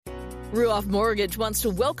Ruoff Mortgage wants to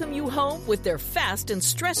welcome you home with their fast and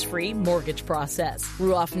stress-free mortgage process.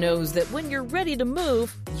 Ruoff knows that when you're ready to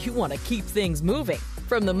move, you want to keep things moving.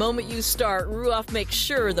 From the moment you start, Ruoff makes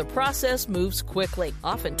sure the process moves quickly,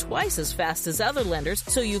 often twice as fast as other lenders,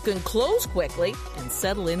 so you can close quickly and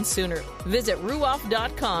settle in sooner. Visit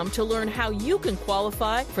Ruoff.com to learn how you can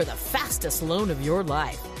qualify for the fastest loan of your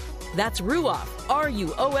life. That's Ruoff,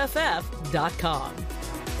 RUOFF.com.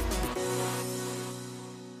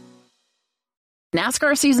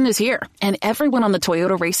 NASCAR season is here, and everyone on the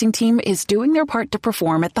Toyota racing team is doing their part to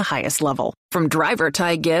perform at the highest level. From driver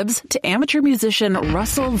Ty Gibbs to amateur musician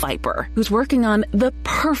Russell Viper, who's working on the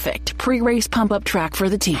perfect pre-race pump-up track for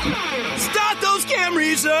the team. Start those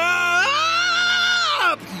Camrys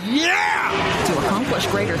up! Yeah! To accomplish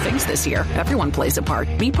greater things this year, everyone plays a part.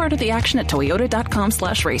 Be part of the action at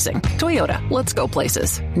toyota.com/racing. Toyota, let's go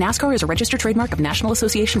places. NASCAR is a registered trademark of National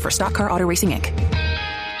Association for Stock Car Auto Racing, Inc.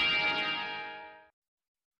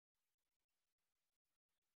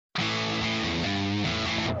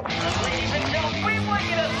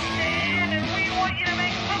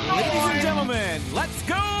 Let's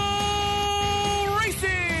go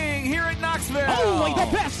racing here at Knoxville. Only the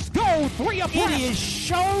best go three abreast. It is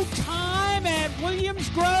showtime at Williams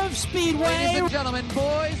Grove Speedway. Ladies and gentlemen,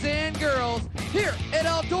 boys and girls, here at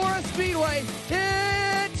Eldora Speedway,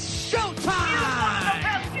 it's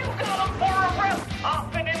showtime. You got them for a rest.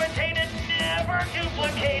 Often imitated, never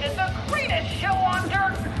duplicated. The greatest show on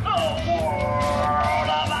dirt, the world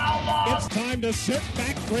of outlaws. It's time to sit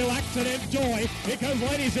back, relax, and enjoy, because,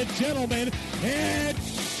 ladies and gentlemen,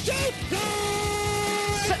 it's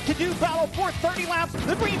showtime! Set to do battle for 30 laps.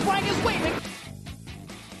 The green flag is waving.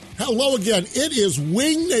 Hello again. It is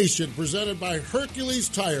Wing Nation, presented by Hercules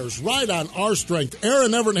Tires. Ride on our strength.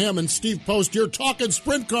 Aaron Evernham and Steve Post here talking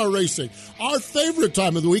sprint car racing. Our favorite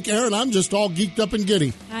time of the week. Aaron, I'm just all geeked up and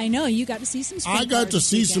giddy. I know. You got to see some sprint I got to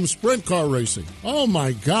see some sprint car racing. Oh,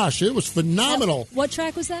 my gosh. It was phenomenal. What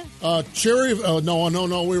track was that? No.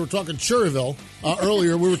 We were talking Cherryville.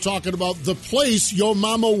 Earlier, we were talking about the place your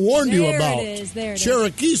mama warned you about. There it is.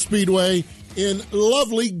 Cherokee Speedway in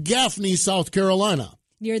lovely Gaffney, South Carolina.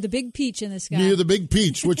 Near the Big Peach in the sky. Near the Big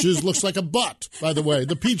Peach, which looks like a butt, by the way.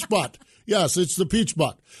 The peach butt. Yes, it's the peach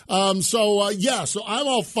butt. So I'm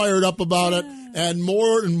all fired up about it. And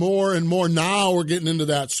more now we're getting into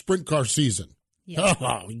that sprint car season. Yeah.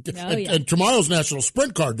 And tomorrow's National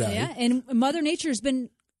Sprint Car Day. Yeah, and Mother Nature's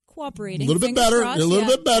been cooperating. A little bit better. Crossed,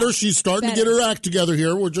 bit better. She's starting to get her act together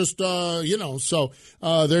here. We're just, there you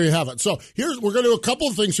have it. So we're going to do a couple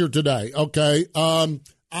of things here today, okay? I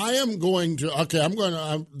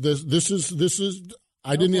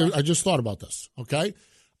just thought about this, okay?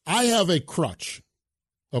 I have a crutch,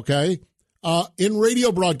 okay? In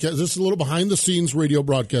radio broadcast, this is a little behind-the-scenes radio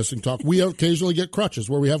broadcasting talk. We occasionally get crutches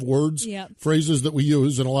where we have words, phrases that we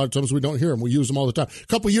use, and a lot of times we don't hear them. We use them all the time. A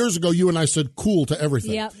couple of years ago, you and I said cool to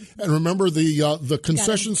everything. Yep. And remember the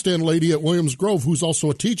concession stand lady at Williams Grove, who's also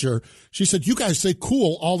a teacher, she said, you guys say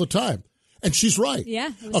cool all the time. And she's right.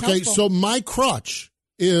 Yeah, it was okay, helpful. So my crutch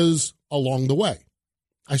is along the way.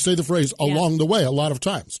 I say the phrase along the way a lot of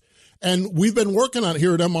times. And we've been working on it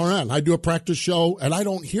here at MRN. I do a practice show, and I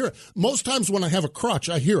don't hear it. Most times when I have a crutch,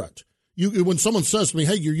 I hear it. When someone says to me,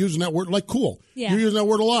 hey, you're using that word, like cool. Yeah. You're using that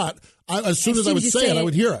word a lot. As soon as I would say it, I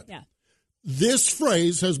would hear it. Yeah. This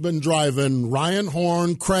phrase has been driving Ryan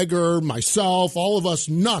Horn, Krager, myself, all of us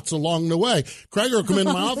nuts along the way. Krager will come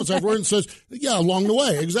into my office afterward and says, yeah, along the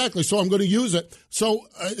way. Exactly. So I'm going to use it. So,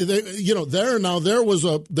 there was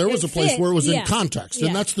a place where it was in context.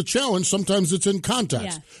 And that's the challenge. Sometimes it's in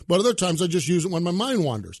context. Yeah. But other times I just use it when my mind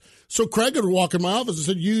wanders. So Krager would walk in my office and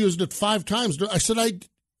said, you used it 5 times. I said,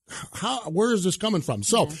 where is this coming from?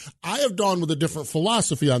 So I have dawned with a different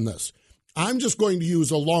philosophy on this. I'm just going to use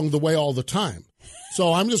along the way all the time.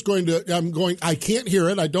 So I can't hear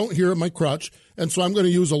it. I don't hear it in my crutch. And so I'm going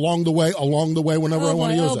to use along the way whenever I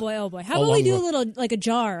want to use it. Oh, boy. How about we do a little, like a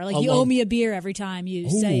jar? Like you owe me a beer every time you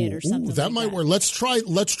say it or something. That might work. Let's try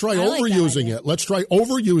overusing it. Let's try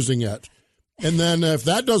overusing it. And then if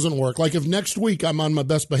that doesn't work, like if next week I'm on my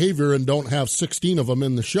best behavior and don't have 16 of them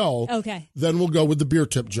in the show, then we'll go with the beer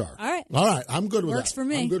tip jar. All right. I'm good with that. Works for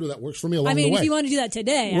me. I'm good with that. Works for me along the way. If you want to do that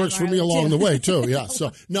today. Works for me along the way, too. Yeah.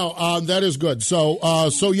 So, no, that is good. So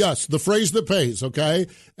yes, the phrase that pays, okay?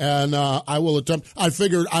 And I will attempt. I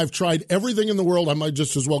figured I've tried everything in the world. I might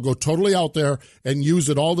just as well go totally out there and use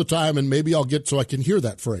it all the time, and maybe I'll get so I can hear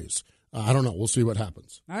that phrase. I don't know. We'll see what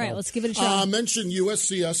happens. All right, let's give it a shot. Mention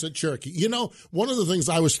USCS at Cherokee. One of the things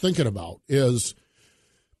I was thinking about is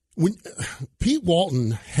when Pete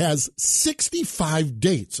Walton has 65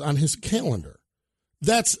 dates on his calendar.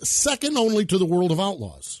 That's second only to the World of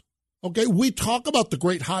Outlaws. Okay, we talk about the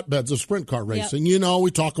great hotbeds of sprint car racing. You know, we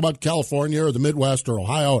talk about California or the Midwest or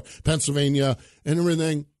Ohio, or Pennsylvania, and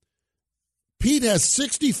everything. Pete has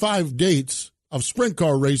 65 dates of sprint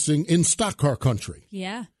car racing in stock car country.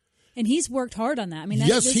 Yeah. And he's worked hard on that. I mean,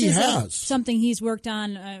 yes, he has. Something he's worked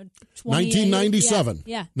on 1997.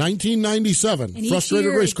 Yeah. 1997. And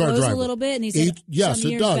Frustrated race car driver. A little bit, and yes,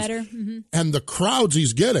 it does. Better. Mm-hmm. And the crowds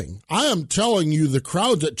he's getting, I am telling you, the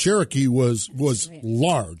crowds at Cherokee was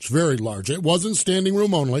large, very large. It wasn't standing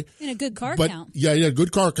room only. And a good car count. Yeah, he had a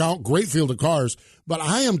good car count, great field of cars. But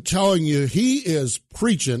I am telling you, he is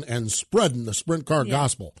preaching and spreading the sprint car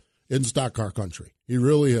gospel in stock car country. He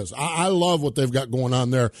really is. I love what they've got going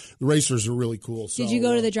on there. The racers are really cool. So, did you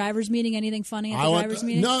go to the drivers' meeting? Anything funny at the drivers'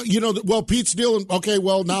 meeting? No, well, Pete's dealing. Okay,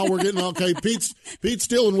 well, now we're getting okay. Pete's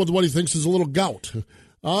dealing with what he thinks is a little gout.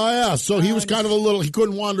 Oh, yeah. So he was kind of he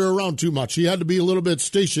couldn't wander around too much. He had to be a little bit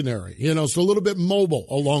stationary, so a little bit mobile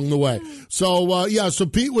along the way. So, so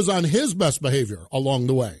Pete was on his best behavior along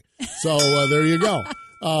the way. So there you go.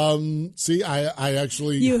 See, I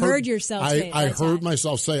actually heard yourself say it. I heard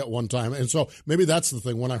myself say it one time, and so maybe that's the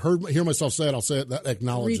thing. When I hear myself say it, I'll say it. That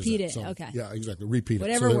acknowledges Repeat it. So, okay. Yeah, exactly. Repeat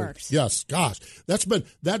Whatever it. works. Yes. Gosh, that's been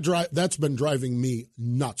driving me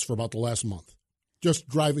nuts for about the last month. Just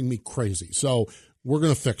driving me crazy. So we're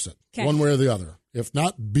gonna fix it one way or the other. If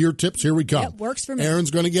not, beer tips, here we come. Yep, works for me.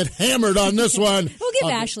 Aaron's going to get hammered on this one. We'll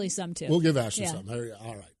give Ashley some, too. We'll give Ashley some. All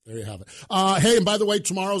right. There you have it. Hey, and by the way,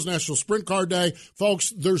 tomorrow's National Sprint Car Day. Folks,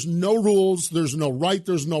 there's no rules. There's no right.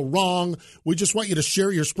 There's no wrong. We just want you to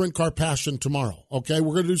share your sprint car passion tomorrow, okay?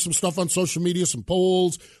 We're going to do some stuff on social media, some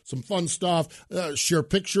polls, some fun stuff. Share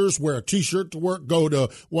pictures, wear a T-shirt to work, go to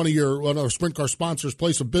one of our sprint car sponsors'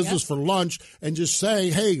 place of business for lunch, and just say,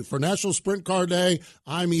 hey, for National Sprint Car Day,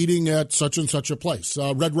 I'm eating at such and such a place.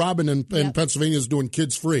 Red Robin in Pennsylvania is doing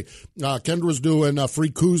kids free. Kendra's doing free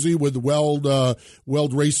koozie with Weld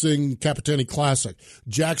Racing Capitani Classic.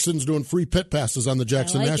 Jackson's doing free pit passes on the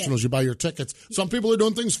Jackson Nationals. You buy your tickets. Some people are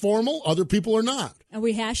doing things formal. Other people are not. Are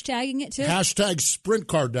we hashtagging it too? Hashtag Sprint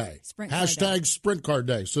Car Day. Sprint Car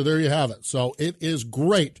Day. So there you have it. So it is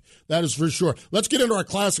great. That is for sure. Let's get into our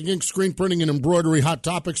Classic Ink screen printing and embroidery hot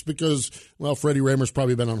topics because, well, Freddie Raymer's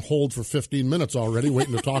probably been on hold for 15 minutes already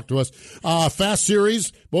waiting to talk to us. Fast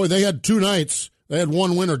Series, boy, they had 2 nights. They had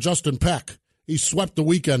one winner, Justin Peck. He swept the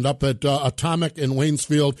weekend up at Atomic in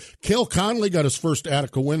Waynesfield. Cale Conley got his first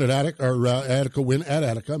Attica win at Attica.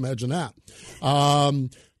 Imagine that.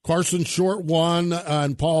 Carson Short won,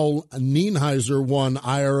 and Paul Nienheiser won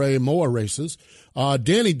IRA MOA races.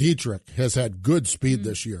 Danny Dietrich has had good speed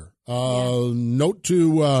this year. Note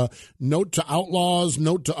to Outlaws,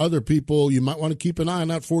 note to other people, you might want to keep an eye on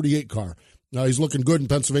that 48 car. He's looking good in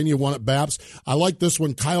Pennsylvania, won at BAPS. I like this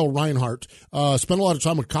one, Kyle Reinhardt. Spent a lot of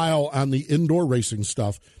time with Kyle on the indoor racing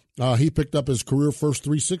stuff. He picked up his career first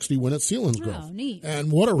 360 win at Selinsgrove. Oh, neat.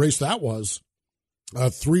 And what a race that was.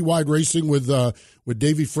 3-wide racing with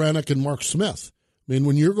Davey Franick and Mark Smith. I mean,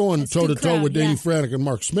 when you're going toe-to-toe with Davey Franick and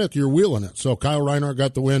Mark Smith, you're wheeling it. So Kyle Reinhardt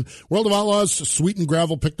got the win. World of Outlaws, Sweet and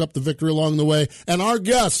Gravel picked up the victory along the way. And our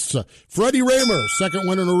guests, Freddie Raymer, second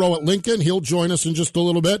win in a row at Lincoln. He'll join us in just a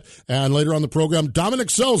little bit. And later on the program, Dominic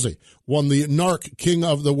Scelzi won the NARC King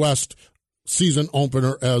of the West season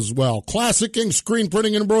opener as well. Classic Ink screen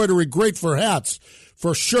printing and embroidery, great for hats,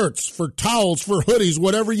 for shirts, for towels, for hoodies,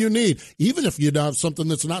 whatever you need. Even if you have something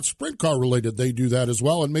that's not sprint car related, they do that as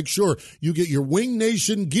well. And make sure you get your Wing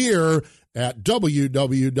Nation gear at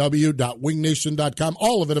www.wingnation.com.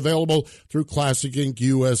 All of it available through Classic Ink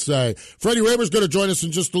USA. Freddie Raymer's going to join us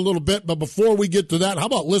in just a little bit, but before we get to that, how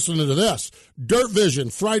about listening to this? Dirt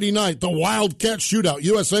Vision, Friday night, the Wildcat Shootout,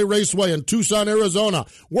 USA Raceway in Tucson, Arizona.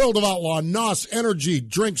 World of Outlaw, NOS Energy,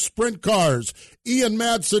 Drink Sprint Cars. Ian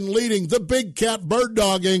Madsen leading the Big Cat Bird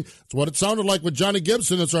Dogging. It's what it sounded like with Johnny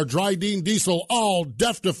Gibson. It's our Dryden Diesel all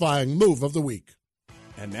death-defying move of the week.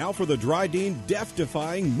 And now for the Dryden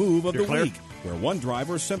death-defying move of the week, where one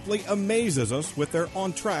driver simply amazes us with their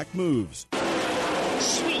on-track moves.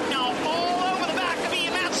 Sweet now all over the back of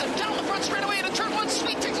Ian Madsen, down the front straightaway into turn 1.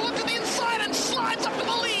 Sweet takes a look to the inside and slides up to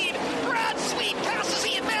the lead. Brad Sweet passes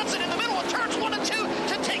Ian Madsen in the middle of turns 1 and 2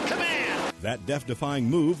 to take command. That death-defying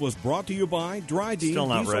move was brought to you by Dryden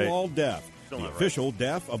Diesel All Death, the official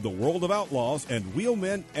death of the World of Outlaws and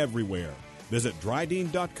wheelmen everywhere. Visit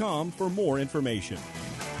Dryden.com for more information.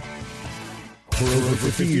 For over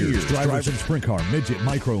 50 years, drivers in sprint car, midget,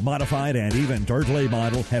 micro, modified, and even dirt late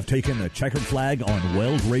model have taken the checkered flag on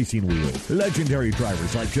Weld Racing Wheels. Legendary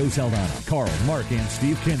drivers like Joe Saldana, Carl, Mark, and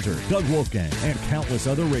Steve Kinzer, Doug Wolfgang, and countless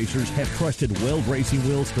other racers have trusted Weld Racing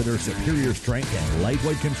Wheels for their superior strength and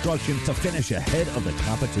lightweight construction to finish ahead of the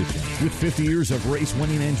competition. With 50 years of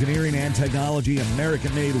race-winning engineering and technology,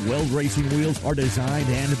 American-made Weld Racing Wheels are designed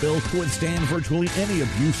and built to withstand virtually any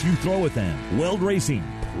abuse you throw at them. Weld Racing,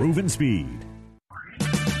 proven speed.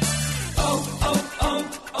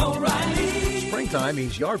 O'Reilly. Springtime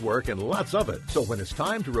means yard work and lots of it. So when it's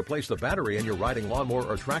time to replace the battery in your riding lawnmower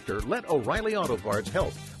or tractor, let O'Reilly Auto Parts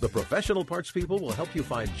help. The professional parts people will help you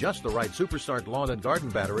find just the right Superstart lawn and garden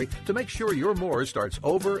battery to make sure your mower starts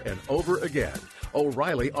over and over again.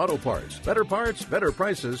 O'Reilly Auto Parts. Better parts, better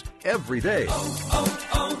prices every day.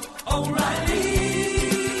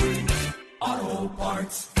 O'Reilly Auto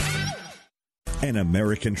Parts. An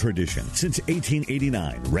American tradition. Since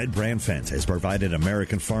 1889, Red Brand Fence has provided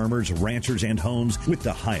American farmers, ranchers, and homes with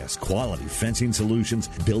the highest quality fencing solutions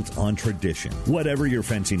built on tradition. Whatever your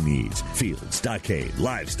fencing needs, field, stockade,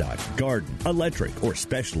 livestock, garden, electric, or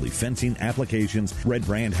specialty fencing applications, Red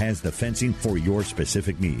Brand has the fencing for your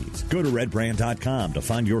specific needs. Go to redbrand.com to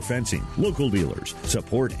find your fencing, local dealers,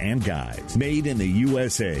 support, and guides. Made in the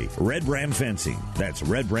USA, Red Brand Fencing. That's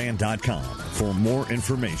redbrand.com for more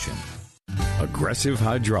information. Aggressive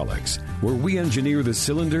Hydraulics, where we engineer the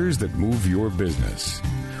cylinders that move your business.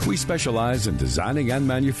 We specialize in designing and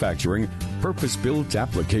manufacturing purpose-built,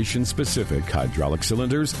 application-specific hydraulic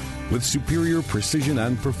cylinders with superior precision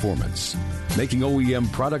and performance, making OEM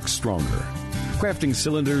products stronger, crafting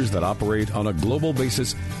cylinders that operate on a global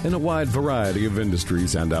basis in a wide variety of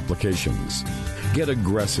industries and applications. Get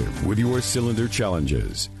aggressive with your cylinder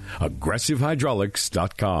challenges.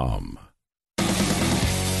 AggressiveHydraulics.com.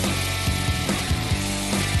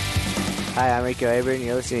 Hi, I'm Rico Aber, and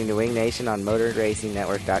you're listening to Wing Nation on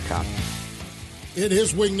MotorRacingNetwork.com. It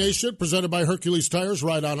is Wing Nation, presented by Hercules Tires,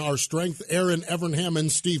 right on our strength. Aaron Evernham and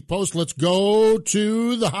Steve Post. Let's go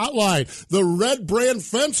to the hotline, the Red Brand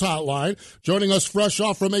Fence hotline. Joining us fresh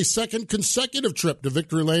off from a second consecutive trip to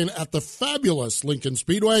Victory Lane at the fabulous Lincoln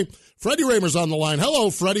Speedway, Freddie Raymer's on the line. Hello,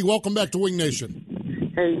 Freddie. Welcome back to Wing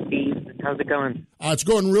Nation. Hey, Steve. How's it going? It's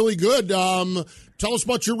going really good. Tell us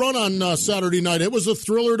about your run on Saturday night. It was a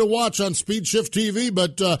thriller to watch on Speed Shift TV,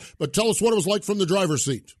 but tell us what it was like from the driver's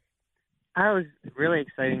seat. I was really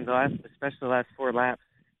exciting, especially the last 4 laps.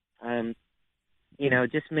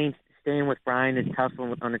 Just means staying with Brian is tough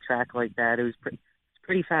on a track like that. It was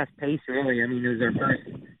pretty fast paced, really. I mean, it was our first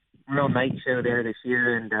real night show there this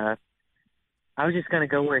year, and I was just going to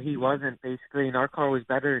go where he wasn't, basically. And our car was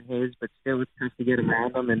better than his, but still it was tough to get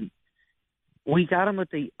around him. And we got him with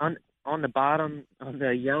on the bottom of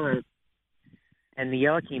the yellow, and the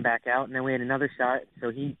yellow came back out, and then we had another shot,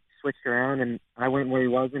 so he switched around, and I went where he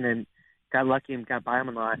wasn't, and got lucky and got by him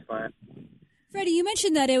on the last lap. Freddie, you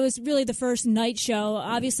mentioned that it was really the first night show.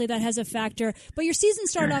 Obviously, that has a factor, but your season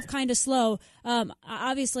started off kind of slow.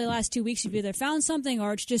 Obviously, the last 2 weeks, you've either found something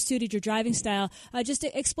or it's just suited your driving style. Just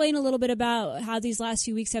to explain a little bit about how these last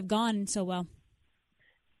few weeks have gone so well.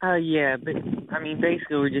 Yeah, but I mean,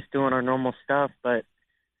 basically, we're just doing our normal stuff, but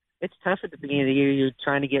it's tough at the beginning of the year. You're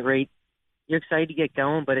trying to get right. You're excited to get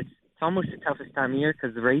going, but it's almost the toughest time of year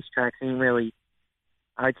because the racetracks ain't really,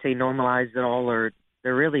 I'd say, normalized at all, or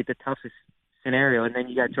they're really the toughest scenario. And then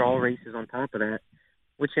you got draw races on top of that,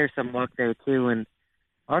 which there's some luck there too. And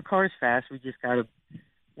our car's fast.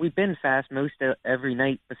 We've been fast most every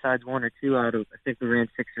night besides 1 or 2 out of, I think we ran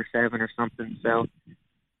 6 or 7 or something. So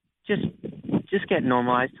just get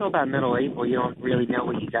normalized. Till about middle April, you don't really know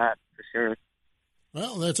what you got for sure.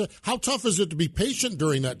 Well, how tough is it to be patient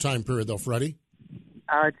during that time period, though, Freddie?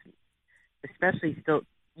 It's especially still.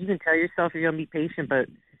 You can tell yourself you're going to be patient, but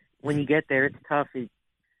when you get there, it's tough. You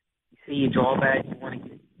see your drawback.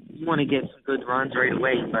 You want to get some good runs right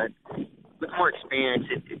away, but with more experience,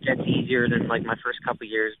 it gets easier than like my first couple of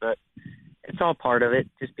years. But it's all part of it,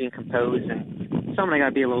 just being composed and something I got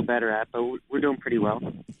to be a little better at. But we're doing pretty well.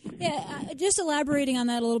 Yeah, just elaborating on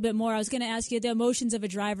that a little bit more, I was going to ask you the emotions of a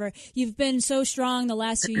driver. You've been so strong the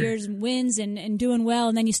last few years and wins and doing well,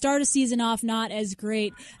 and then you start a season off not as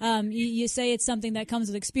great. You say it's something that comes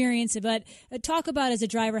with experience, but talk about as a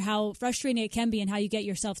driver how frustrating it can be and how you get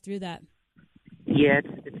yourself through that. Yeah,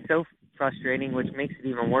 it's so frustrating, which makes it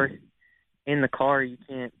even worse. In the car, you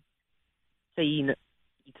can't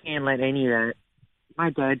let any of that.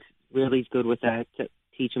 My dad's really good with that,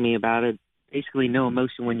 teaching me about it. Basically, no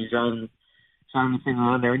emotion when you're driving the thing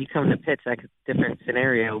on there. When you come to pits, that's a different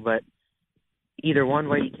scenario. But either one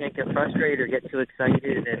way, you can't get frustrated or get too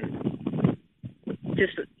excited, and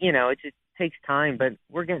just it takes time, but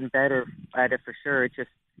we're getting better at it for sure. It's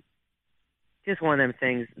just one of them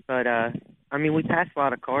things. But I mean, we passed a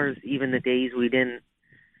lot of cars, even the days we didn't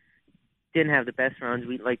have the best runs.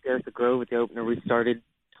 We like there at the Grove at the opener, we started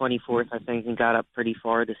 24th, I think, and got up pretty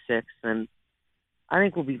far to 6th. And I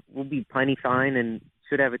think we'll be plenty fine and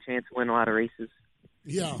should have a chance to win a lot of races.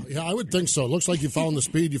 Yeah, I would think so. It looks like you found the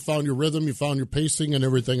speed, you found your rhythm, you found your pacing and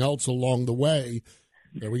everything else along the way.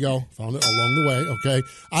 There we go. Found it along the way. Okay,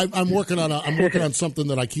 I'm working on something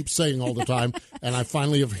that I keep saying all the time, and I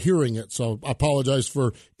finally am hearing it. So I apologize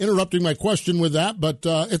for interrupting my question with that, but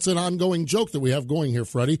it's an ongoing joke that we have going here,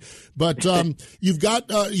 Freddie. But you've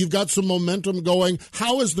got some momentum going.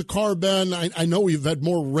 How has the car been? I know you've had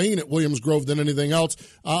more rain at Williams Grove than anything else.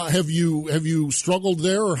 Have you struggled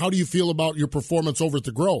there, or how do you feel about your performance over at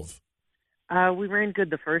the Grove? We ran good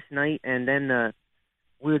the first night, and then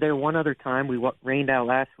we were there one other time. We rained out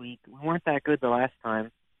last week. We weren't that good the last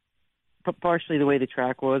time, partially the way the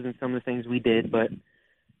track was and some of the things we did. But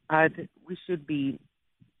we should be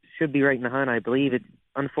right in the hunt, I believe. It's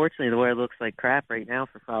unfortunately the weather looks like crap right now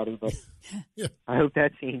for Friday, but yeah. I hope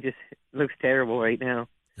that changes. It looks terrible right now.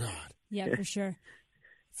 God. Yeah, for sure.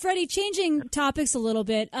 Freddie, changing topics a little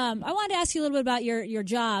bit, I wanted to ask you a little bit about your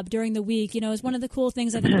job during the week. You know, it's one of the cool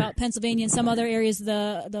things I think about Pennsylvania and some other areas of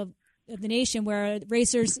the nation where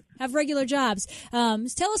racers have regular jobs. Tell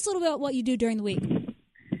us a little bit about what you do during the week.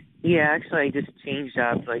 Yeah, actually, I just changed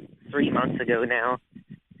jobs like 3 months ago now,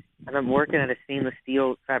 and I'm working at a stainless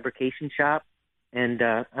steel fabrication shop. And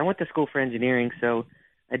I went to school for engineering, so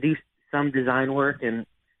I do some design work, and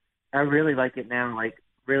I really like it now. Like,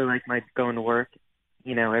 really like my going to work,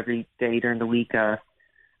 you know, every day during the week. I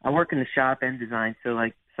work in the shop and design, so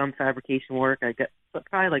like some fabrication work, I get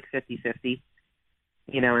probably like 50-50.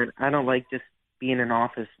 You know, and I don't like just being in an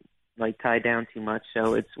office, like, tied down too much.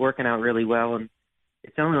 So it's working out really well, and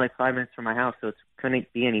it's only like 5 minutes from my house, so it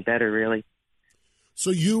couldn't be any better, really. So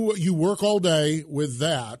you work all day with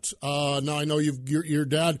that. Now I know your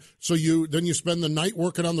dad. So then you spend the night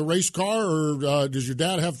working on the race car, or does your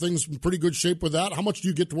dad have things in pretty good shape with that? How much do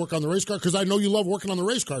you get to work on the race car? Because I know you love working on the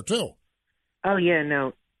race car too. Oh yeah,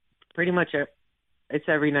 no, pretty much. It's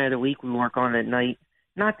every night of the week we work on it at night.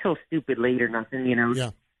 Not till stupid late or nothing, you know. Yeah.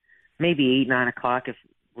 Maybe 8, 9 o'clock if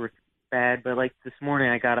we're bad. But like this morning,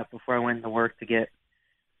 I got up before I went to work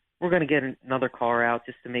we're going to get another car out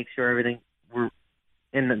just to make sure we're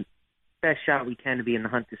in the best shot we can to be in the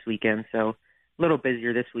hunt this weekend. So a little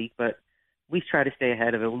busier this week, but we try to stay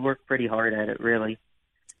ahead of it. We work pretty hard at it, really.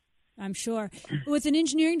 I'm sure. With an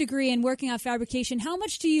engineering degree and working on fabrication, how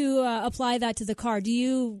much do you apply that to the car? Do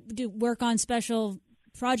you work on special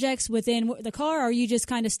projects within the car, or you just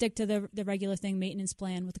kind of stick to the regular maintenance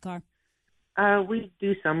plan with the car? We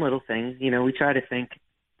do some little things. You know, we try to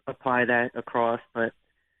apply that across, but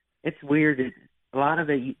it's weird. A lot of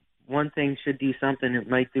it, one thing should do something, it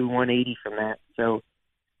might do 180 from that. So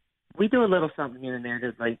we do a little something here and there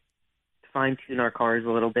to, like, fine-tune our cars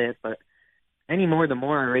a little bit, but anymore, the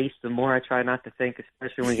more I race, the more I try not to think,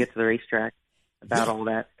 especially when we get to the racetrack, about all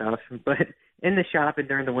that stuff. But in the shop and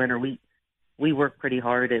during the winter, we work pretty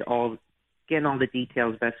hard at getting all the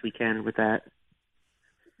details best we can with that.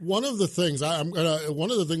 One of the things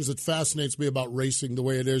that fascinates me about racing the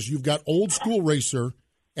way it is, you've got old school racer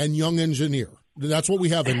and young engineer. That's what we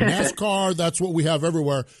have in NASCAR. That's what we have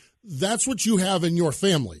everywhere. That's what you have in your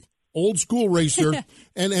family. Old school racer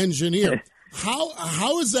and engineer.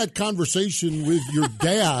 How is that conversation with your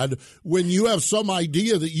dad when you have some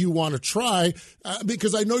idea that you want to try?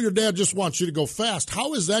 Because I know your dad just wants you to go fast.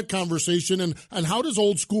 How is that conversation, and how does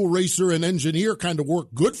old school racer and engineer kind of work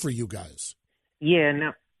good for you guys? Yeah,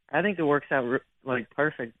 no, I think it works out like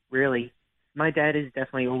perfect, really. My dad is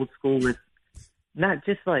definitely old school with not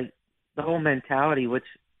just like the whole mentality, which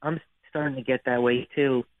I'm starting to get that way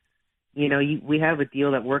too. You know, we have a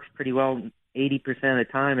deal that works pretty well 80% of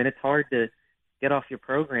the time, and it's hard to get off your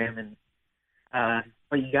program, and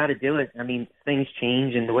but you got to do it. I mean, things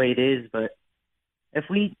change in the way it is, but if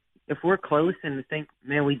we're close and think,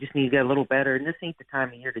 man, we just need to get a little better, and this ain't the time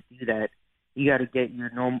of year to do that. You got to get your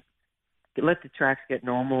normal, let the tracks get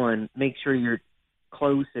normal, and make sure you're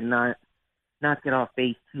close and not get off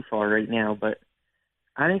base too far right now. But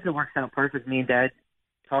I think it works out perfect. Me and Dad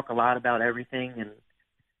talk a lot about everything,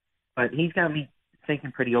 but he's got me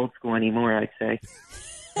thinking pretty old school anymore, I'd say.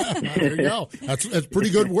 There you go. That's pretty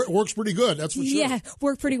good. Works pretty good. That's for sure. Yeah,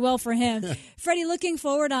 worked pretty well for him. Freddie, looking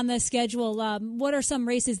forward on the schedule, what are some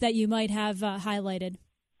races that you might have highlighted?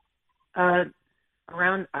 I'd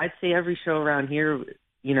say every show around here,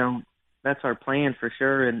 you know, that's our plan for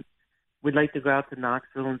sure. And we'd like to go out to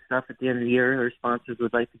Knoxville and stuff at the end of the year. Our sponsors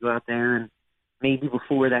would like to go out there and maybe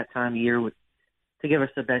before that time of year to give us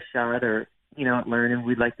the best shot, or, at learning.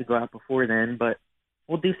 We'd like to go out before then, but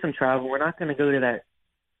we'll do some travel. We're not going to go to that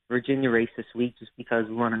Virginia race this week just because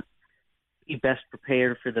we want to be best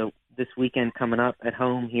prepared for this weekend coming up at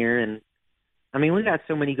home here. And, we got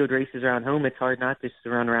so many good races around home, it's hard not just to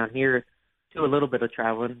run around here, do a little bit of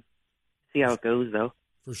traveling, see how it goes, though.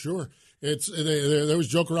 For sure. They always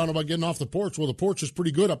joke around about getting off the porch. Well, the porch is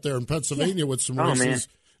pretty good up there in Pennsylvania with some races.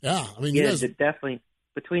 Man. Yeah, you guys... definitely.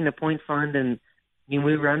 Between the Point Fund and, we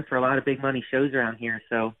run for a lot of big money shows around here,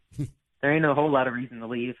 so there ain't a whole lot of reason to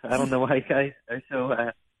leave. I don't know why you guys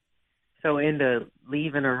are so into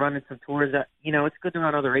leaving or running some tours. It's good to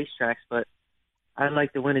run other racetracks, but I'd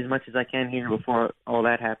like to win as much as I can here before all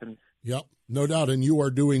that happens. Yep, no doubt, and you are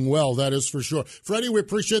doing well, that is for sure. Freddie, we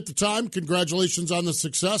appreciate the time. Congratulations on the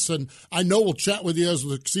success, and I know we'll chat with you as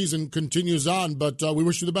the season continues on, but we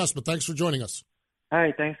wish you the best, but thanks for joining us. All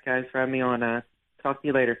right, thanks, guys, for having me on. Talk to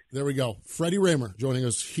you later. There we go. Freddie Rahmer joining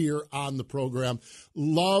us here on the program.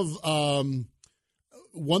 Love,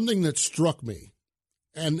 one thing that struck me,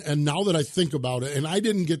 and now that I think about it, and I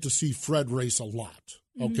didn't get to see Fred race a lot,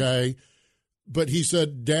 okay? But he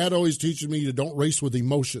said, Dad always teaches me you don't race with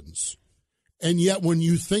emotions. And yet when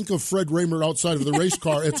you think of Fred Rahmer outside of the race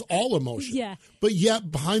car, it's all emotion. Yeah. But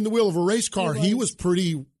yet behind the wheel of a race car, he was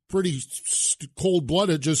pretty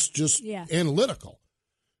cold-blooded, just analytical.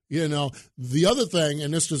 The other thing,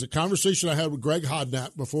 and this is a conversation I had with Greg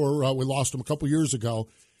Hodnett before we lost him a couple years ago,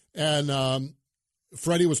 and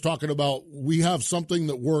Freddie was talking about we have something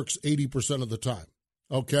that works 80% of the time,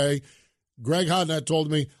 okay? Greg Hodnett told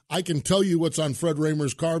me, I can tell you what's on Fred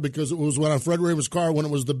Rahmer's car because it was on Fred Rahmer's car when it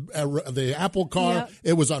was the Apple car. Yep.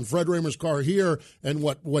 It was on Fred Rahmer's car here. And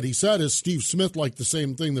what he said is Steve Smith liked the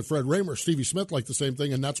same thing that Stevie Smith liked the same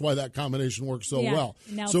thing, and that's why that combination works so well.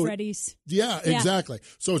 Now Freddie's. Yeah, exactly.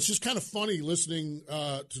 So it's just kind of funny listening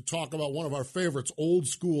to talk about one of our favorites, old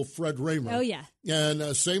school Fred Rahmer. Oh, yeah.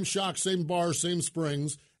 And same shock, same bar, same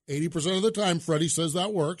springs. 80% of the time, Freddie says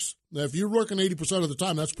that works. Now, if you're working 80% of the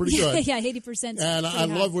time, that's pretty good. Yeah, 80%. And I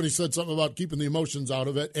love when he said something about keeping the emotions out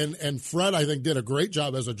of it. And Fred, I think, did a great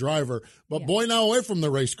job as a driver. But boy, now away from the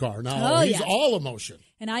race car. Now he's all emotion.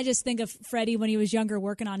 And I just think of Freddie when he was younger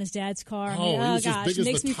working on his dad's car. Oh gosh, it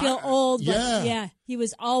makes me feel old. But he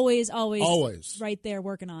was always right there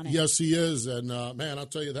working on it. Yes, he is. And, man, I'll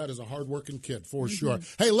tell you, that is a hard-working kid for sure.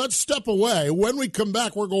 Hey, let's step away. When we come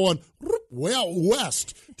back, we're going way out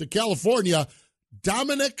west to California.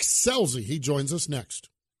 Dominic Scelzi, he joins us next.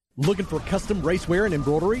 Looking for custom racewear and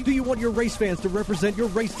embroidery? Do you want your race fans to represent your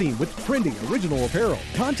race team with trendy original apparel?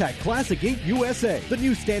 Contact Classic Ink USA, the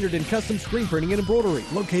new standard in custom screen printing and embroidery,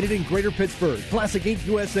 located in Greater Pittsburgh. Classic Ink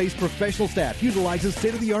USA's professional staff utilizes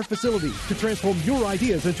state-of-the-art facilities to transform your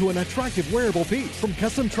ideas into an attractive wearable piece. From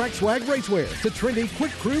custom track swag racewear to trendy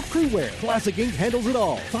quick crew wear, Classic Ink handles it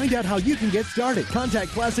all. Find out how you can get started.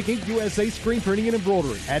 Contact Classic Ink USA screen printing and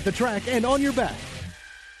embroidery at the track and on your back.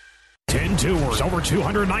 10 tours, over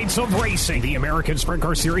 200 nights of racing. The American Sprint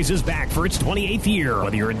Car Series is back for its 28th year.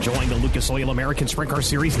 Whether you're enjoying the Lucas Oil American Sprint Car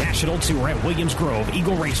Series National Tour at Williams Grove,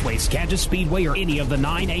 Eagle Raceway, Skagit Speedway, or any of the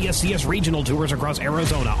 9 ASCS regional tours across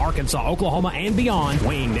Arizona, Arkansas, Oklahoma, and beyond,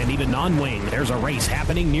 winged and even non-winged, there's a race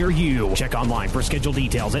happening near you. Check online for scheduled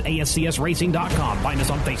details at ASCSRacing.com. Find us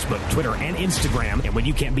on Facebook, Twitter, and Instagram. And when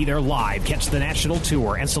you can't be there live, catch the National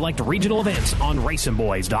Tour and select regional events on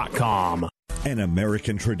RacingBoys.com. An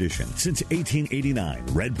American tradition. Since 1889,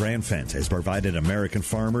 Red Brand Fence has provided American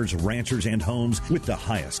farmers, ranchers, and homes with the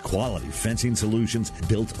highest quality fencing solutions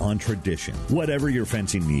built on tradition. Whatever your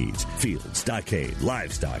fencing needs, field, stockade,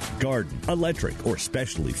 livestock, garden, electric, or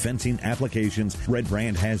specialty fencing applications, Red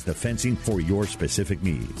Brand has the fencing for your specific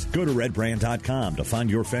needs. Go to redbrand.com to find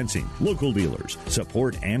your fencing, local dealers,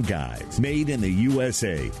 support, and guides. Made in the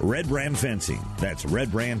USA, Red Brand Fencing. That's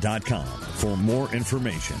redbrand.com for more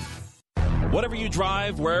information. Whatever you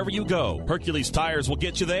drive, wherever you go, Hercules Tires will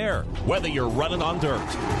get you there. Whether you're running on dirt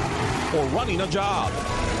or running a job,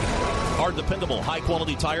 our dependable,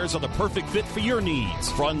 high-quality tires are the perfect fit for your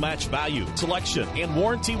needs. For unmatched value, selection, and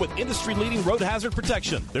warranty with industry-leading road hazard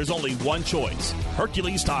protection, there's only one choice,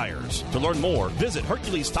 Hercules Tires. To learn more, visit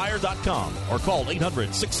HerculesTire.com or call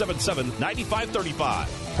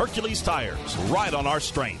 800-677-9535. Hercules Tires, ride on our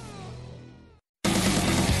strength.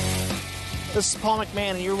 This is Paul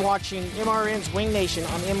McMahon, and you're watching MRN's Wing Nation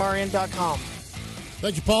on MRN.com.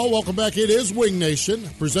 Thank you, Paul. Welcome back. It is Wing Nation,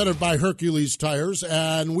 presented by Hercules Tires,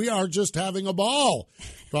 and we are just having a ball.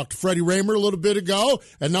 Talked to Freddie Rahmer a little bit ago,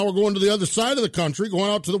 and now we're going to the other side of the country,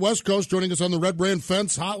 going out to the West Coast, joining us on the Red Brand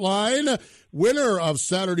Fence Hotline. Winner of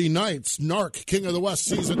Saturday night's NARC King of the West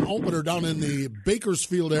season opener down in the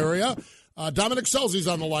Bakersfield area. Dominic Scelzi's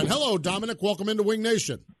on the line. Hello, Dominic. Welcome into Wing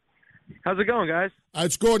Nation. How's it going, guys?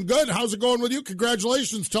 It's going good. How's it going with you?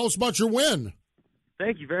 Congratulations. Tell us about your win.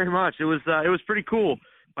 Thank you very much. It was pretty cool.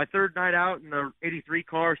 My third night out in the 83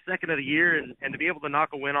 car, second of the year, and to be able to knock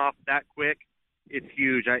a win off that quick, it's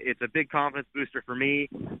huge. It's a big confidence booster for me.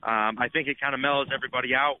 I think it kind of mellows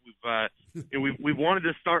everybody out. We've wanted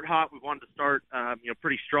to start hot. We wanted to start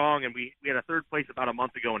pretty strong, and we had a third place about a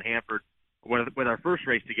month ago in Hanford with our first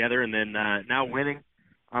race together, and then now winning.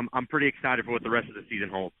 I'm pretty excited for what the rest of the season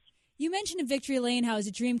holds. You mentioned in Victory Lane how it's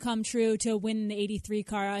a dream come true to win the 83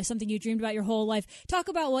 car, something you dreamed about your whole life. Talk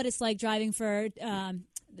about what it's like driving for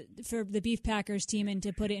the Beef Packers team and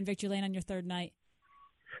to put it in Victory Lane on your third night.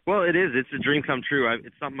 Well, it is. It's a dream come true.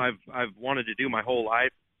 It's something I've wanted to do my whole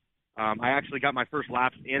life. I actually got my first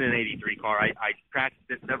laps in an 83 car. I practiced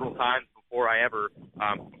it several times before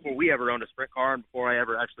we ever owned a sprint car and before I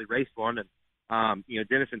ever actually raced one. And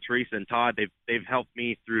Dennis and Teresa and Todd, they've helped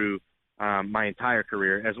me through my entire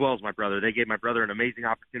career, as well as my brother. They gave my brother an amazing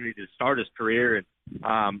opportunity to start his career,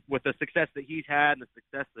 and with the success that he's had and the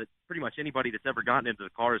success that pretty much anybody that's ever gotten into the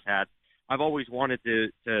car has had, I've always wanted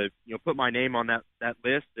to put my name on that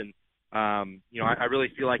list. And I really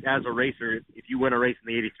feel like as a racer, if you win a race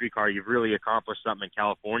in the 83 car, you've really accomplished something in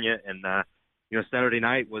California. And Saturday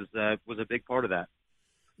night was a big part of that.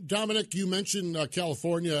 Dominic, you mentioned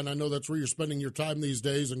California, and I know that's where you're spending your time these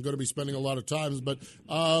days and going to be spending a lot of times. But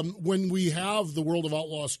when we have the World of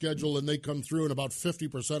Outlaws schedule and they come through and about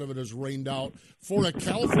 50% of it is rained out, for a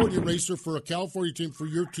California racer, for a California team, for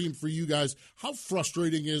your team, for you guys, how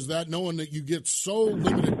frustrating is that knowing that you get so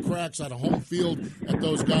limited cracks out of home field at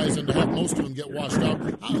those guys and to have most of them get washed out?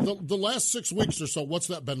 The last 6 weeks or so, what's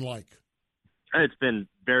that been like? It's been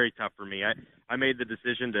very tough for me. I made the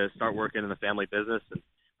decision to start working in the family business, and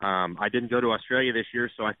I didn't go to Australia this year,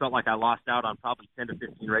 so I felt like I lost out on probably 10 to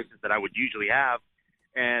 15 races that I would usually have.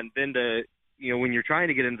 And then when you're trying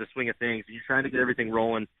to get into the swing of things, you're trying to get everything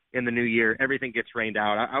rolling in the new year, everything gets rained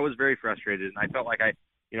out. I was very frustrated, and I felt like I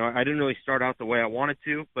didn't really start out the way I wanted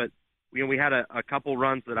to, but we had a couple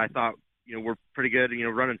runs that I thought were pretty good.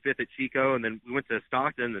 Running fifth at Chico, and then we went to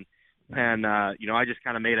Stockton, and I just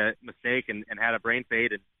kind of made a mistake and had a brain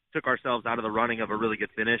fade and took ourselves out of the running of a really good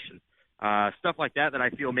finish. And stuff like that I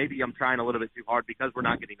feel maybe I'm trying a little bit too hard because we're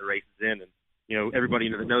not getting the races in. And, everybody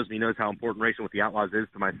that knows me knows how important racing with the Outlaws is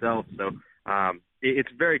to myself. So it's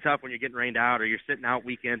very tough when you're getting rained out or you're sitting out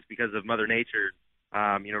weekends because of Mother Nature.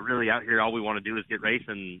 Really out here, all we want to do is get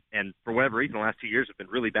racing. And for whatever reason, the last 2 years have been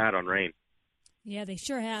really bad on rain. Yeah, they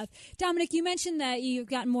sure have. Dominic, you mentioned that you've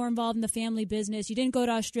gotten more involved in the family business. You didn't go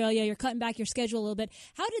to Australia. You're cutting back your schedule a little bit.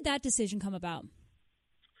 How did that decision come about?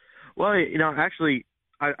 Well, actually,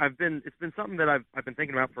 it's been something that I've been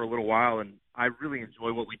thinking about for a little while, and I really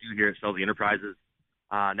enjoy what we do here at Scelzi Enterprises.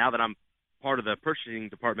 Now that I'm part of the purchasing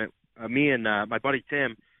department, me and my buddy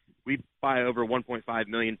Tim, we buy over 1.5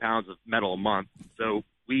 million pounds of metal a month. So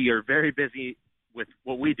we are very busy with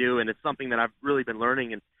what we do, and it's something that I've really been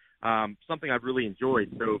learning and something I've really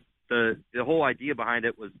enjoyed. So the whole idea behind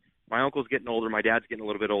it was my uncle's getting older, my dad's getting a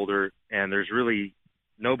little bit older, and there's really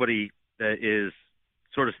nobody that is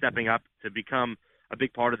sort of stepping up to become a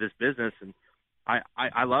big part of this business, and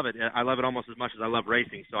I love it. I love it almost as much as I love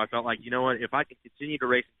racing. So I felt like, if I can continue to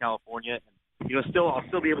race in California, and I'll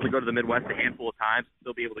still be able to go to the Midwest a handful of times,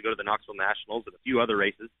 still be able to go to the Knoxville Nationals and a few other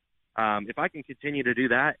races. If I can continue to do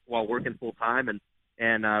that while working full time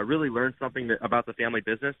and really learn something about the family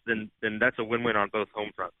business, then that's a win-win on both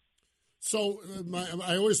home fronts. So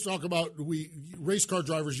I always talk about race car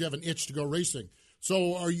drivers. You have an itch to go racing.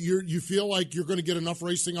 So you feel like you're going to get enough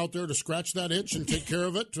racing out there to scratch that itch and take care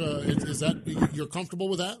of it? Is that you're comfortable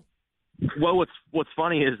with that? Well, what's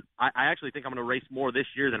funny is I actually think I'm going to race more this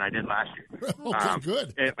year than I did last year. Okay,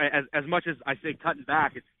 good. As much as I say cutting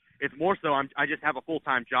back, it's more so I just have a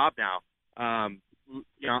full-time job now. I'm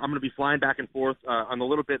going to be flying back and forth on the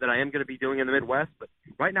little bit that I am going to be doing in the Midwest. But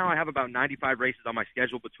right now I have about 95 races on my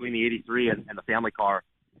schedule between the 83 and the family car.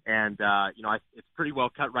 And, it's pretty well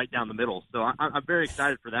cut right down the middle. So I'm very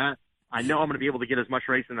excited for that. I know I'm going to be able to get as much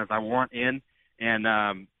racing as I want in.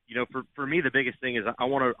 And, for me, the biggest thing is I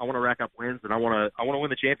want to rack up wins, and I want to win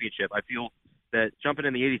the championship. I feel that jumping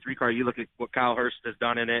in the 83 car, you look at what Kyle Hurst has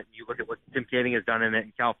done in it, and you look at what Tim Canning has done in it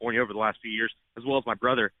in California over the last few years, as well as my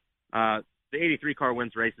brother. The 83 car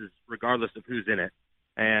wins races regardless of who's in it.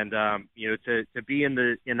 And, to be in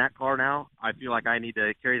that car now, I feel like I need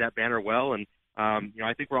to carry that banner well. And,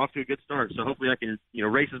 I think we're off to a good start. So hopefully I can,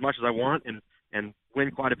 race as much as I want and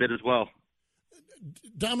win quite a bit as well.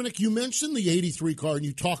 Dominic, you mentioned the 83 car, and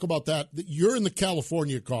you talk about that. You're in the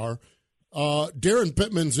California car. Darren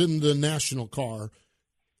Pittman's in the national car.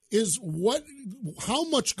 how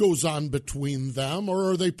much goes on between them,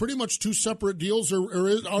 or are they pretty much two separate deals, or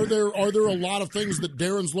are there a lot of things that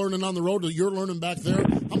Darren's learning on the road that you're learning back there?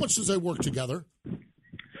 How much does they work together?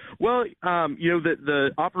 Well,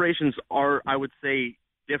 the operations are, I would say,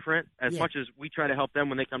 different as much as we try to help them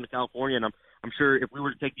when they come to California. And I'm sure if we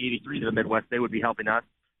were to take the 83 to the Midwest, they would be helping us.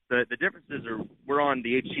 The differences are we're on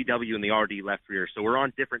the HCW and the RD left rear, so we're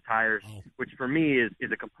on different tires, which for me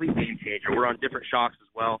is a complete game changer. We're on different shocks as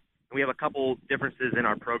well, and we have a couple differences in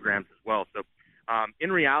our programs as well. So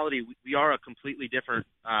in reality, we are a completely different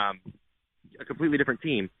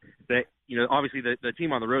team. That obviously the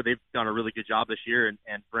team on the road, they've done a really good job this year,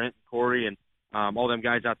 and Brent and Corey and all them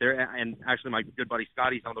guys out there, and actually my good buddy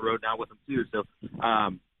Scotty's on the road now with them too. So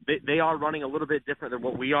they are running a little bit different than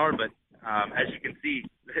what we are, but as you can see,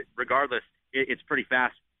 regardless, it's pretty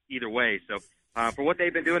fast either way. So for what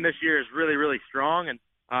they've been doing this year is really, really strong. And,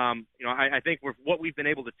 I think what we've been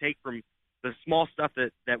able to take from the small stuff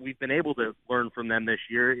that we've been able to learn from them this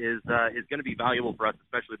year is going to be valuable for us,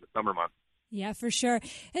 especially the summer months. Yeah, for sure.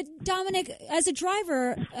 Dominic, as a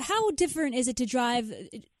driver, how different is it to drive,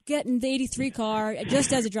 getting the 83 car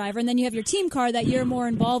just as a driver, and then you have your team car that you're more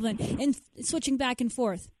involved in switching back and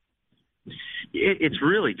forth? It's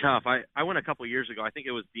really tough. I went a couple years ago. I think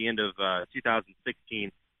it was the end of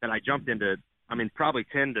 2016 that I jumped into, probably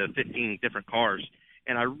 10 to 15 different cars.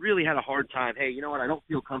 And I really had a hard time. Hey, you know what? I don't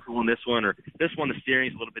feel comfortable in this one, or this one, the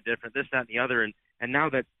steering's a little bit different, this, that, and the other. And now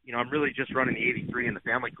that, I'm really just running the 83 in the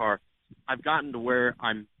family car, I've gotten to where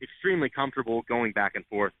I'm extremely comfortable going back and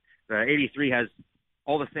forth. The 83 has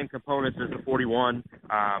all the same components as the 41.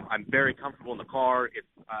 I'm very comfortable in the car. It's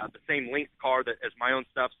the same length car as my own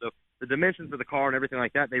stuff. So the dimensions of the car and everything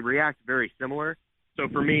like that, they react very similar. So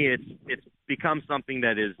for me, it's become something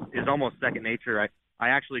that is almost second nature. I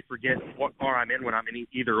actually forget what car I'm in when I'm in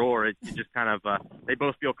either or. It just kind of they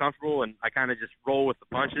both feel comfortable, and I kind of just roll with the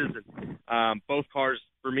punches. And both cars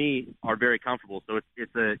for me are very comfortable, so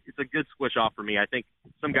it's a good switch off for me. I think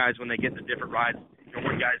some guys, when they get into different rides,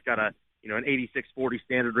 one guy's got an 8640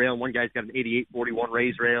 standard rail, and one guy's got an 8841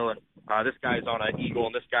 raised rail, and this guy's on an Eagle,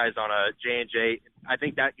 and this guy's on a J&J. I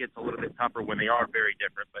think that gets a little bit tougher when they are very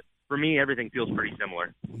different, but for me, everything feels pretty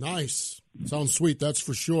similar. Nice. Sounds sweet, that's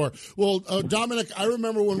for sure. Well, Dominic, I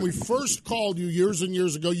remember when we first called you years and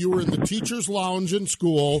years ago, you were in the teacher's lounge in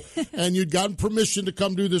school, and you'd gotten permission to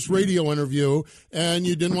come do this radio interview, and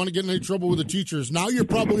you didn't want to get in any trouble with the teachers. Now you're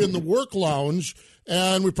probably in the work lounge,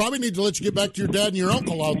 and we probably need to let you get back to your dad and your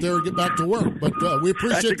uncle out there and get back to work. But we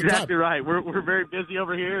appreciate That's the time. exactly right. We're very busy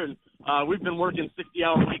over here, and we've been working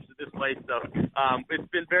 60-hour weeks at this place. So it's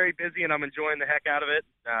been very busy, and I'm enjoying the heck out of it.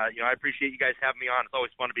 I appreciate you guys having me on. It's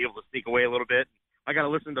always fun to be able to sneak away a little bit. I got to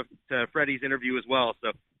listen to Freddie's interview as well.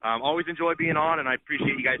 So always enjoy being on, and I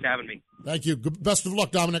appreciate you guys having me. Thank you. Best of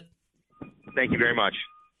luck, Dominic. Thank you very much.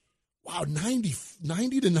 Wow,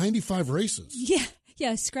 90 to 95 races.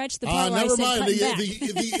 Yeah, scratch the part where never I said mind. cutting back.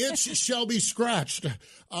 The itch shall be scratched.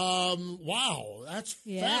 Wow, that's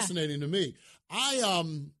fascinating to me.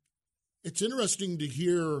 It's interesting to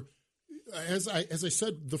hear. As I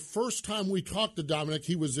said, the first time we talked to Dominic,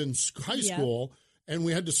 he was in high school, and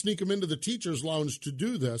we had to sneak him into the teacher's lounge to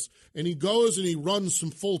do this. And he goes and he runs some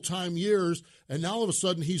full-time years, and now all of a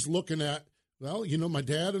sudden he's looking at, well, my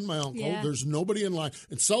dad and my uncle, there's nobody in line.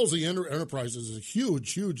 And Selzy Enterprises is a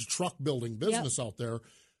huge, huge truck building business out there.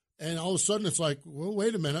 And all of a sudden it's like, well,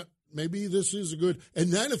 wait a minute. Maybe this is a good.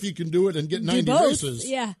 And then if you can do it and get 90 races.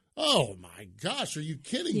 Yeah. Oh, my gosh. Are you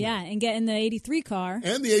kidding me? Yeah, and get in the 83 car.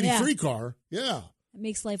 And the 83 car. Yeah. It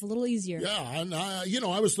makes life a little easier. Yeah, and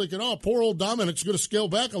I was thinking, poor old Dominic's going to scale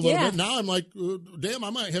back a little bit. Now I'm like, damn,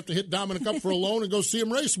 I might have to hit Dominic up for a loan and go see him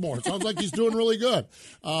race more. It sounds like he's doing really good.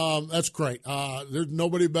 That's great. There's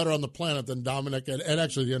nobody better on the planet than Dominic and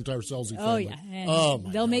actually the entire Selzy family. Oh,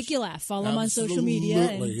 yeah. They'll make you laugh. Follow them on social media.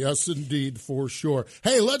 Absolutely. Yes, indeed, for sure.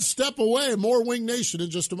 Hey, let's step away. More Wing Nation in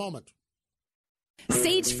just a moment.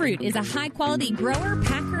 Sage Fruit is a high-quality grower,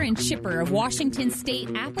 packer, and shipper of Washington State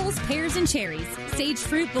apples, pears, and cherries. Sage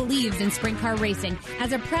Fruit believes in sprint car racing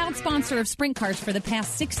as a proud sponsor of sprint cars for the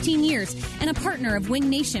past 16 years and a partner of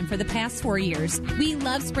Wing Nation for the past 4 years. We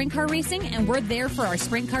love sprint car racing, and we're there for our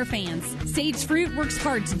sprint car fans. Sage Fruit works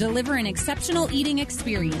hard to deliver an exceptional eating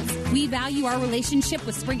experience. We value our relationship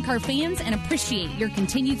with sprint car fans and appreciate your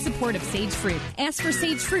continued support of Sage Fruit. Ask for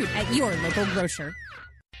Sage Fruit at your local grocer.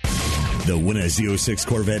 The Win a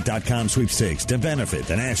Z06Corvette.com sweepstakes to benefit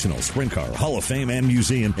the National Sprint Car Hall of Fame and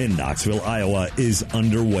Museum in Knoxville, Iowa is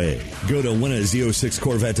underway. Go to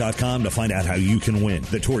WinAZ06Corvette.com to find out how you can win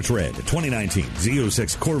the Torch Red 2019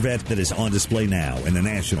 Z06 Corvette that is on display now in the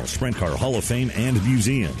National Sprint Car Hall of Fame and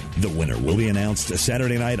Museum. The winner will be announced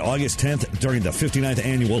Saturday night, August 10th during the 59th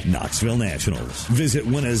Annual Knoxville Nationals. Visit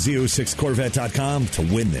WinAZ06Corvette.com to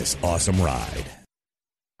win this awesome ride.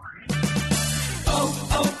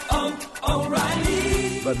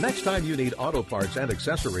 O'Reilly. The next time you need auto parts and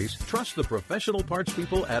accessories, trust the professional parts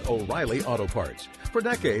people at O'Reilly Auto Parts. For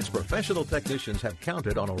decades, professional technicians have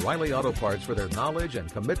counted on O'Reilly Auto Parts for their knowledge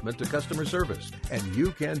and commitment to customer service. And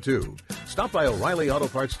you can too. Stop by O'Reilly Auto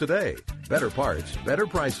Parts today. Better parts, better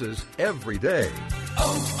prices, every day.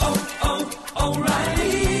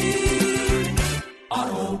 O'Reilly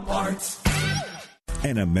Auto Parts.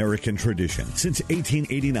 An American tradition. Since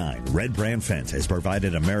 1889, Red Brand Fence has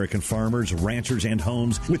provided American farmers, ranchers, and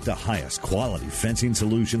homes with the highest quality fencing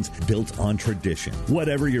solutions built on tradition.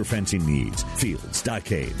 Whatever your fencing needs, field,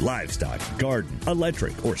 stockade, livestock, garden,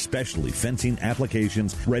 electric, or specialty fencing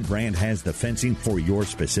applications, Red Brand has the fencing for your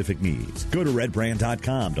specific needs. Go to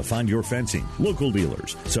redbrand.com to find your fencing, local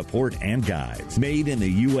dealers, support, and guides. Made in the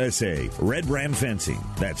USA, Red Brand Fencing.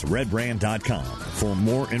 That's redbrand.com for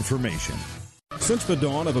more information. Since the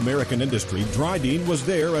dawn of American industry, Dryden was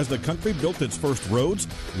there as the country built its first roads,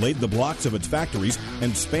 laid the blocks of its factories,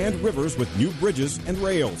 and spanned rivers with new bridges and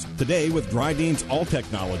rails. Today, with Dryden's All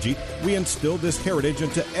Technology, we instill this heritage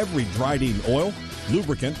into every Dryden oil,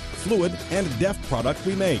 lubricant, fluid, and DEF product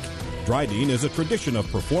we make. Dryden is a tradition of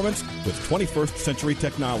performance with 21st century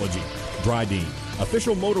technology. Dryden,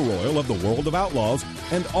 official motor oil of the World of Outlaws,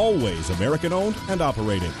 and always American-owned and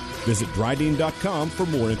operated. Visit Dryden.com for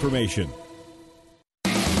more information.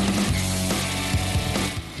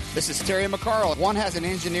 This is Terry McCarl. One has an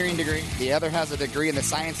engineering degree, the other has a degree in the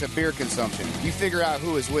science of beer consumption. You figure out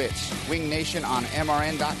who is which. Wing Nation on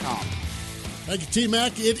MRN.com. Thank you,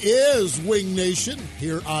 T-Mac. It is Wing Nation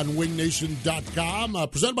here on wingnation.com,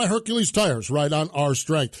 presented by Hercules Tires, right on our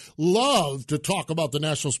strength. Love to talk about the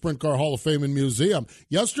National Sprint Car Hall of Fame and Museum.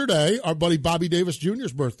 Yesterday, our buddy Bobby Davis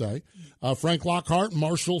Jr.'s birthday. Frank Lockhart,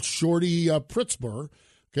 Marshall Shorty Pritzker.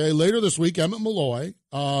 Okay, later this week, Emmett Malloy,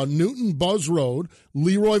 Newton Buzz Road,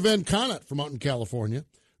 Leroy Van Conant from out in California,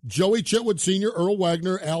 Joey Chitwood Sr., Earl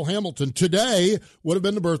Wagner, Al Hamilton. Today would have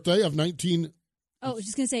been the birthday of I was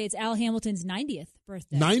just going to say, it's Al Hamilton's 90th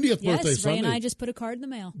birthday. 90th birthday, yes, Sunday. Ray and I just put a card in the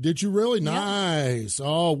mail. Did you really? Yep. Nice.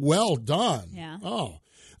 Oh, well done. Yeah. Oh,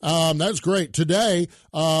 that's great. Today,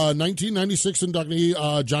 1996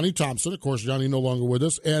 inductee Johnny Thompson. Of course, Johnny no longer with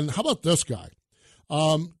us. And how about this guy?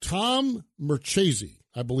 Tom Marchese.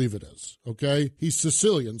 I believe it is, okay? He's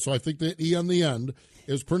Sicilian, so I think the E on the end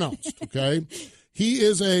is pronounced, okay? He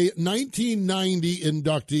is a 1990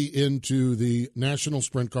 inductee into the National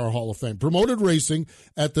Sprint Car Hall of Fame. Promoted racing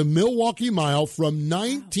at the Milwaukee Mile from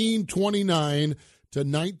 1929 to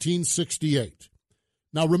 1968.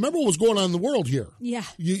 Now, remember what was going on in the world here. Yeah.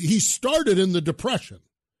 He started in the Depression.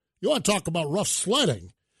 You want to talk about rough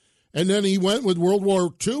sledding. And then he went with World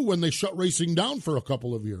War II when they shut racing down for a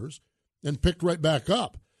couple of years. And picked right back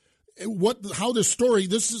up. How this story?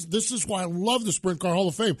 This is why I love the Sprint Car Hall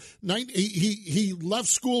of Fame. He left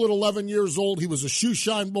school at 11 years old. He was a shoe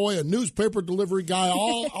shine boy, a newspaper delivery guy,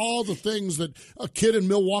 all the things that a kid in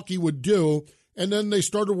Milwaukee would do. And then they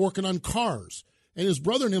started working on cars. And his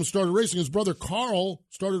brother and him started racing. His brother Carl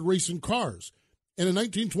started racing cars. And in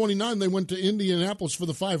 1929, they went to Indianapolis for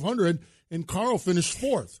the 500, and Carl finished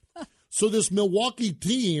fourth. So this Milwaukee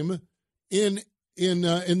team in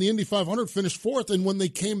the Indy 500 finished fourth, and when they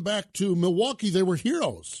came back to Milwaukee, they were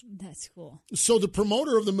heroes. That's cool. So the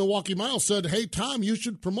promoter of the Milwaukee Mile said, hey, Tom, you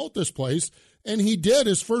should promote this place. And he did.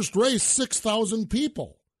 His first race, 6,000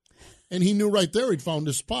 people. And he knew right there he'd found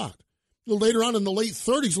his spot. Later on in the late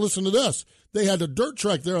 30s, listen to this. They had a dirt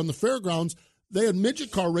track there on the fairgrounds. They had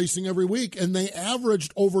midget car racing every week, and they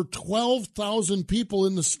averaged over 12,000 people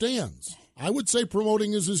in the stands. I would say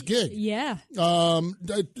promoting is his gig. Yeah.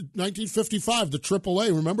 1955, the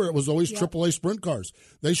AAA. Remember, it was always AAA sprint cars.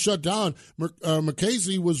 They shut down.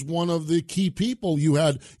 Marchese was one of the key people. You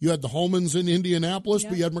had the Holmans in Indianapolis,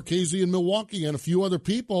 but you had Marchese in Milwaukee and a few other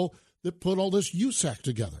people that put all this USAC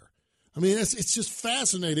together. I mean, it's just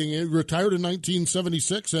fascinating. He retired in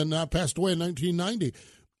 1976 and passed away in 1990.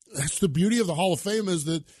 That's the beauty of the Hall of Fame, is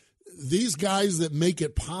that these guys that make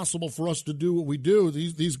it possible for us to do what we do,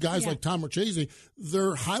 these guys like Tom Marchese,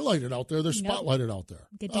 they're highlighted out there. They're spotlighted out there.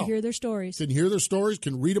 Get to hear their stories. Can hear their stories,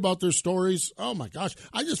 can read about their stories. Oh, my gosh.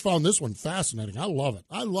 I just found this one fascinating. I love it.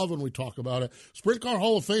 I love when we talk about it.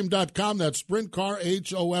 SprintCarHallOfFame.com. That's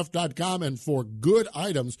SprintCarHof.com. And for good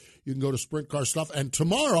items, you can go to Sprint Car Stuff. And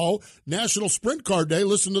tomorrow, National Sprint Car Day,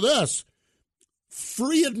 listen to this.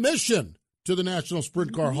 Free admission to the National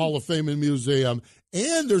Sprint Car Hall of Fame and Museum,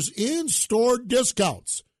 and there's in-store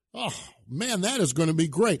discounts. Oh, man, that is going to be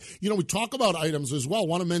great. You know, we talk about items as well. I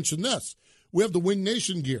want to mention this. We have the Wing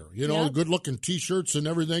Nation gear, you know, good-looking T-shirts and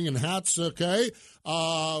everything and hats, okay?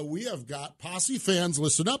 We have got Posse fans.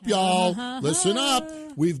 Listen up, y'all. Listen up.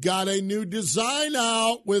 We've got a new design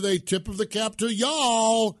out with a tip of the cap to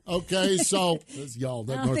y'all. Okay, so it's y'all.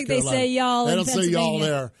 I don't think they say y'all. They don't say y'all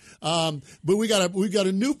there. But we got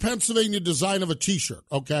a new Pennsylvania design of a T-shirt.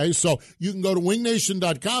 Okay, so you can go to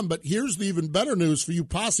wingnation.com. But here's the even better news for you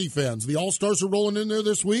Posse fans. The All-Stars are rolling in there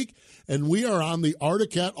this week, and we are on the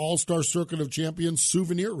Arctic All-Star Circuit of Champions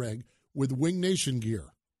souvenir rig with Wing Nation gear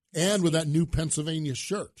and with that new Pennsylvania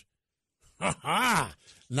shirt. Ha-ha!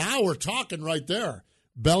 Now we're talking right there.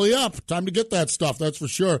 Belly up. Time to get that stuff, that's for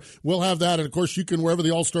sure. We'll have that. And, of course, you can, wherever the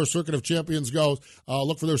All-Star Circuit of Champions goes,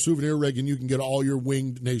 look for their souvenir rig, and you can get all your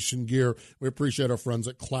Winged Nation gear. We appreciate our friends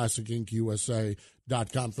at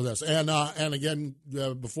ClassicInkUSA.com for this. And again,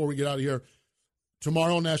 before we get out of here,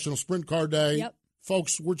 tomorrow, National Sprint Car Day. Yep.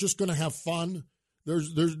 Folks, we're just going to have fun.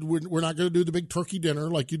 We're not going to do the big turkey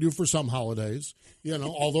dinner like you do for some holidays, you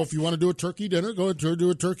know. Although if you want to do a turkey dinner, go to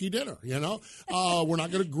do a turkey dinner, you know. We're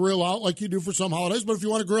not going to grill out like you do for some holidays, but if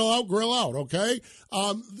you want to grill out, okay.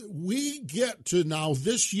 We get to now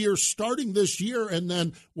this year, starting this year, and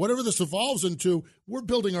then whatever this evolves into, we're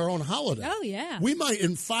building our own holiday. Oh yeah. We might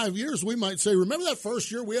in 5 years, we might say, remember that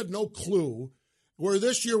first year we had no clue. Where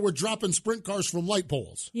this year we're dropping sprint cars from light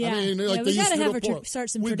poles. Yeah, I mean, like we got to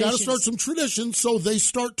start some We've got to start some traditions, so they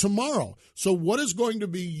start tomorrow. So what is going to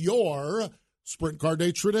be your Sprint Car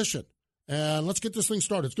Day tradition? And let's get this thing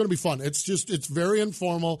started. It's going to be fun. It's very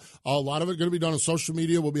informal. A lot of it going to be done on social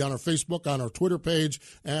media. We'll be on our Facebook, on our Twitter page,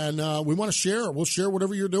 and we want to share. We'll share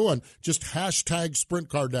whatever you're doing. Just hashtag Sprint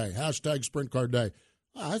Car Day. Hashtag Sprint Car Day.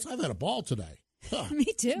 I've had a ball today. Me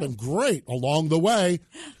too. It's been great along the way.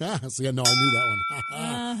 See, I know I knew that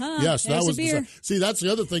one. Yes, that was. See, that's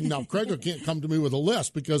the other thing. Now, Craig can't come to me with a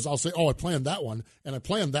list because I'll say, "Oh, I planned that one, and I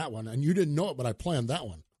planned that one, and you didn't know it, but I planned that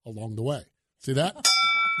one along the way." See that?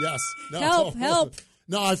 Yes. No, help.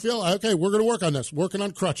 No, I feel okay. We're going to work on this. Working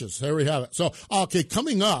on crutches. There we have it. So, okay,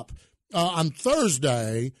 coming up on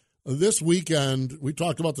Thursday. This weekend, we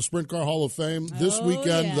talked about the Sprint Car Hall of Fame. This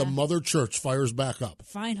weekend, the Mother Church fires back up.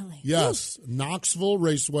 Finally. Yes. Woo. Knoxville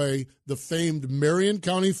Raceway, the famed Marion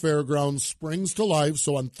County Fairgrounds springs to life.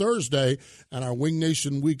 So on Thursday, on our Wing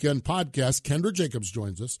Nation Weekend podcast, Kendra Jacobs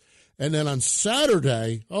joins us. And then on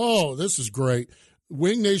Saturday, this is great.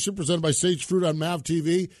 Wing Nation presented by Sage Fruit on MAV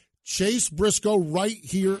TV. Chase Briscoe right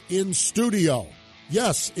here in studio.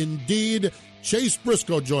 Yes, indeed. Chase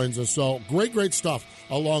Briscoe joins us, so great stuff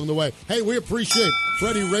along the way. Hey, we appreciate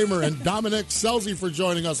Freddie Raymer and Dominic Scelzi for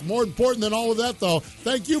joining us. More important than all of that, though,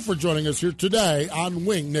 thank you for joining us here today on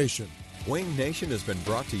Wing Nation. Wing Nation has been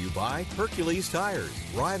brought to you by Hercules Tires.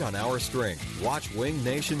 Ride on our string. Watch Wing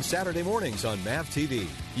Nation Saturday mornings on MAV TV.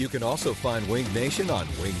 You can also find Wing Nation on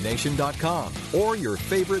wingnation.com or your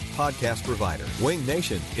favorite podcast provider. Wing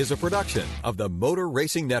Nation is a production of the Motor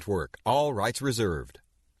Racing Network. All rights reserved.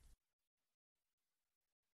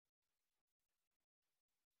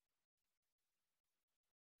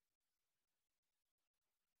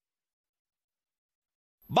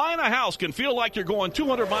 Buying a house can feel like you're going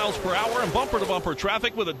 200 miles per hour in bumper-to-bumper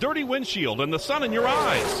traffic with a dirty windshield and the sun in your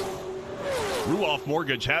eyes. Ruoff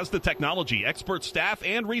Mortgage has the technology, expert staff,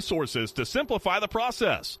 and resources to simplify the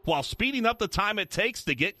process while speeding up the time it takes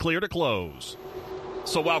to get clear to close.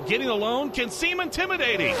 So while getting a loan can seem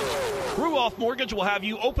intimidating, Ruoff Mortgage will have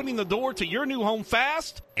you opening the door to your new home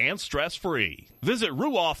fast and stress-free. Visit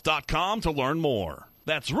Ruoff.com to learn more.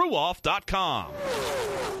 That's Ruoff.com.